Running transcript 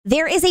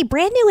There is a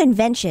brand new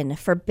invention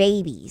for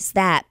babies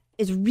that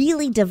is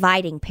really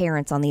dividing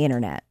parents on the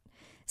internet.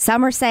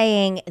 Some are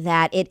saying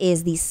that it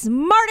is the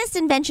smartest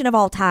invention of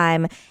all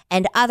time,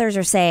 and others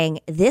are saying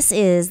this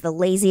is the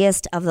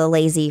laziest of the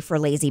lazy for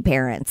lazy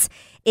parents.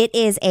 It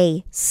is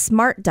a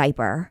smart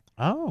diaper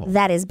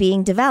that is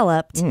being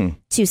developed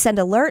to send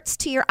alerts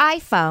to your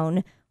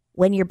iPhone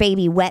when your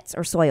baby wets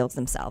or soils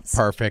themselves.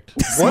 Perfect.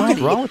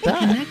 What's wrong with A that?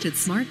 connected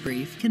smart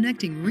brief,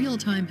 connecting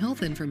real-time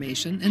health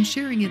information and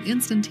sharing it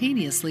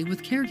instantaneously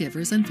with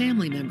caregivers and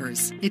family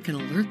members. It can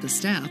alert the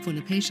staff when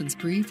a patient's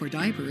brief or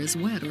diaper is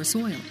wet or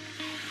soiled.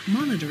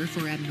 Monitor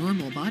for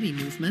abnormal body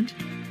movement,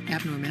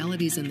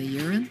 abnormalities in the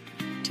urine,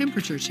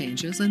 temperature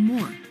changes, and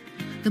more.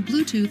 The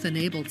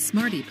Bluetooth-enabled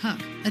Smarty Puck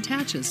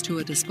attaches to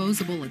a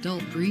disposable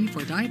adult brief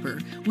or diaper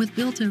with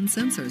built-in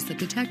sensors that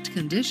detect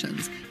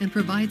conditions and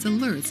provides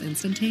alerts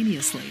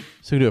instantaneously.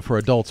 So you do it for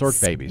adults or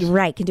babies.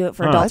 Right, can do it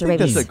for adults I or think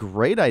babies. that's a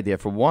great idea.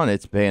 For one,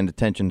 it's paying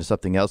attention to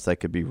something else that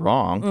could be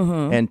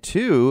wrong. And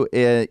two,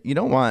 you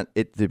don't want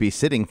it to be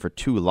sitting for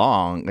too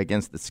long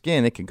against the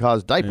skin. It can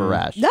cause diaper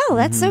rash. No,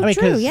 that's so I mean,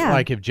 true, 'cause, yeah.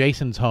 like if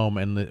Jason's home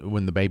and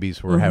when the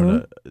babies were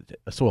having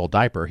a soiled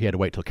diaper, he had to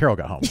wait till Carol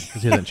got home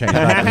because he didn't change the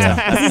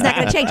diaper. He's not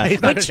going to change.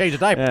 He's not going to change the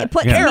diaper.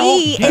 Put Carol,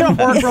 me get off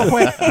work real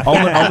quick.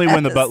 Only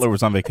when the butler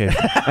was on vacation.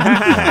 We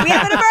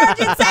have an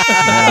emergency!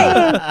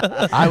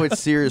 I would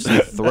seriously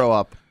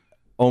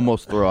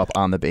almost throw up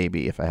on the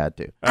baby if I had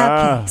to.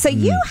 Okay, so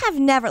you have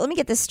never, let me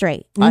get this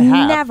straight. I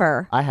have.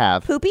 Never. I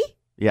have. Poopy?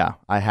 Yeah,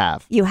 I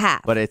have. You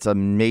have. But it's a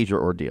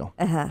major ordeal.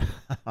 Uh-huh.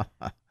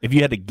 If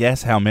you had to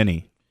guess how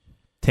many,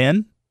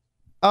 10?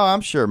 Oh,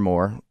 I'm sure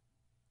more.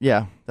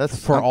 Yeah, that's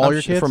For I'm- all I'm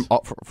your sure kids?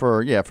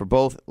 For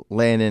both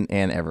Landon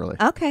and Everly.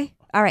 Okay.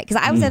 All right,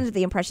 because I was under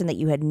the impression that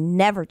you had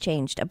never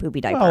changed a poopy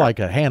diaper. Well, like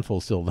a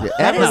handful still. Yeah,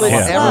 That is Everly,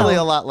 slow. Everly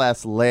a lot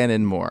less,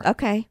 Landon more.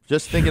 Okay.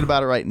 Just thinking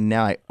about it right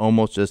now, I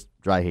almost just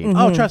dry heat.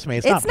 Oh, trust me,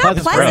 it's not pleasant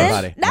for pleasant.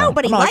 anybody.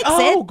 Nobody I'm like, likes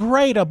it. oh,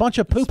 great, a bunch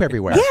of poop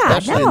everywhere. Yeah,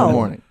 Especially no. in the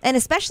morning. And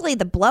especially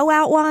the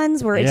blowout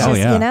ones where it's Yeah. just,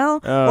 Oh, yeah. you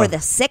know, or the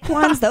sick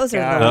ones. Those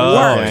are the Oh,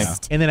 yeah.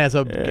 worst. And then as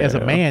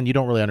a man, you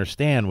don't really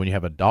understand when you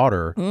have a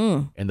daughter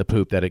and the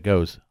poop that it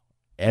goes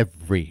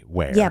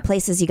everywhere. Yeah,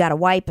 places you got to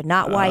wipe and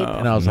not wipe.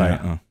 And I was like,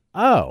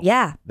 oh,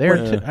 Yeah.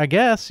 there, I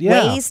guess,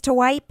 yeah. Ways to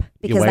wipe,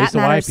 because ways that to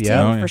wipe, matters too,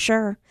 yeah. Oh, yeah. for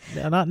sure.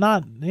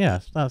 Yeah,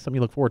 it's not something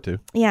you look forward to.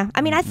 Yeah.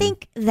 I mean, I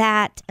think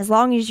that as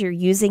long as you're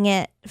using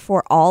it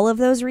for all of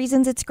those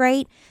reasons, it's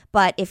great.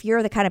 But if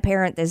you're the kind of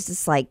parent that's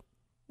just like,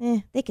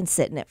 they can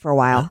sit in it for a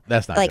while.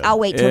 That's not like, good. I'll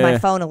wait till my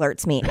phone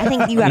alerts me. I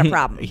think you got a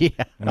problem. Yeah.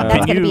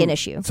 That's going to be an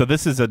issue. So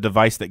this is a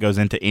device that goes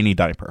into any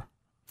diaper.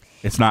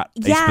 It's not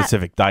a Yeah.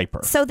 specific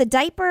diaper. So the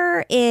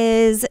diaper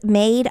is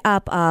made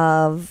up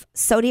of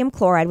sodium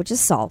chloride, which is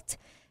salt,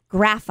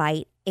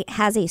 graphite. It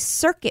has a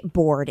circuit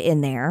board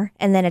in there,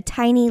 and then a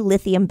tiny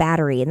lithium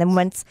battery. And then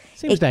once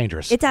Seems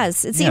dangerous. it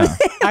does, it seems.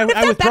 I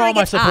that withdraw battery my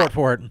gets support hot.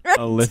 for it.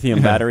 A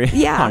lithium battery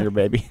Yeah. on your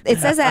baby. It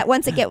says that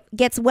once it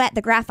gets wet,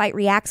 the graphite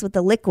reacts with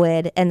the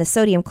liquid and the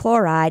sodium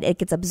chloride. It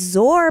gets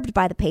absorbed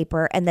by the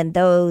paper, and then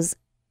those,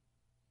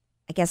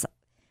 I guess,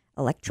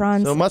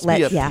 electrons. So it must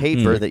be a yeah.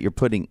 paper that you're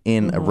putting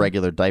in a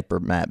regular diaper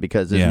mat,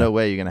 because there's Yeah. no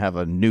way you're going to have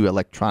a new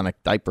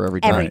electronic diaper every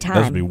time. Every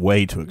Those would be time.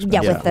 way too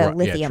expensive. Yeah, with the Yeah,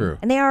 lithium. true.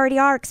 And they already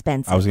are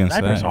expensive. I was going to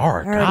say. Diapers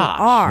are. They already Gosh.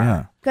 are.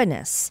 yeah.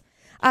 Goodness.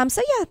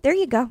 So yeah, there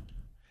you go.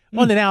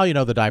 Well, now,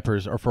 the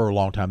diapers are for a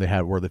long time. They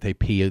had where that they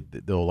pee,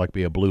 there'll like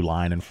be a blue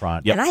line in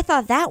front. Yep. And I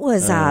thought that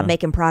was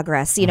making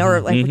progress,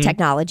 or like with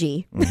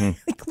technology.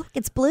 Like, look,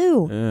 it's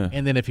blue.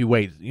 And then if you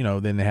wait,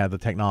 then they have the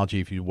technology.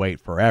 If you wait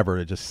forever,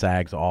 it just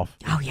sags off.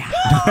 Oh yeah.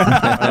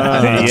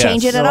 Yes. They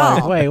change it at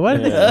all. Wait,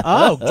 what?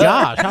 Oh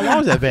gosh, how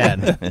long has it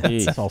been?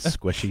 Eesh. It's all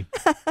squishy.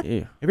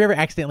 Ew. Have you ever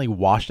accidentally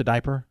washed a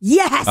diaper?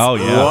 Yes. Oh,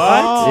 yeah.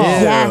 What?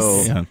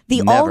 Yes. Yeah.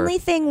 The Never. only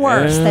thing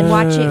worse than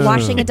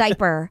washing a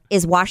diaper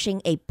is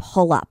washing a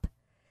pull-up.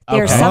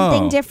 There's Okay.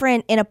 something Oh.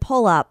 different in a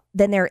pull-up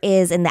than there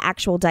is in the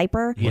actual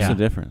diaper. What's the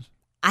difference?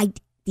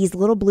 These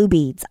little blue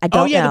beads. I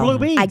don't yeah, know. the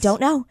blue beads. I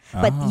don't know.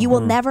 But you will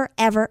never,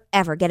 ever,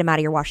 ever get them out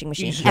of your washing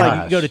machine. You,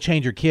 Ever. you go to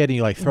change your kid and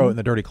you throw it in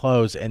the dirty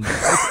clothes and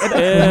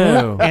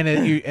Ew.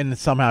 and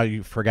somehow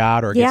you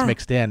forgot or it gets Yeah.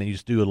 mixed in and you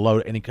just do a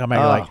load and you come out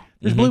you're like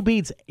there's blue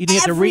beads. You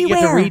have to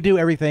Everywhere. redo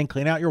everything,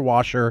 clean out your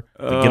washer.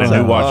 Get a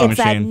new washing It's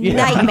a machine.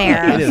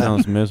 nightmare. That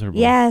sounds miserable.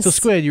 Yes. So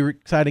Squid, you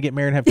excited to get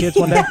married and have kids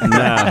one day?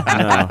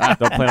 No.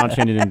 Don't plan on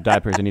changing into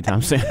diapers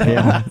anytime soon.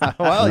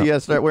 Well, you got to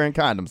start wearing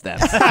condoms then.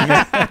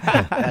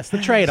 That's the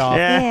trade-off.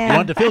 Yeah. You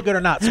want it to feel good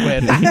or not,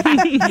 Squid?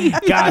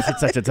 Gosh,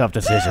 it's such a tough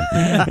decision.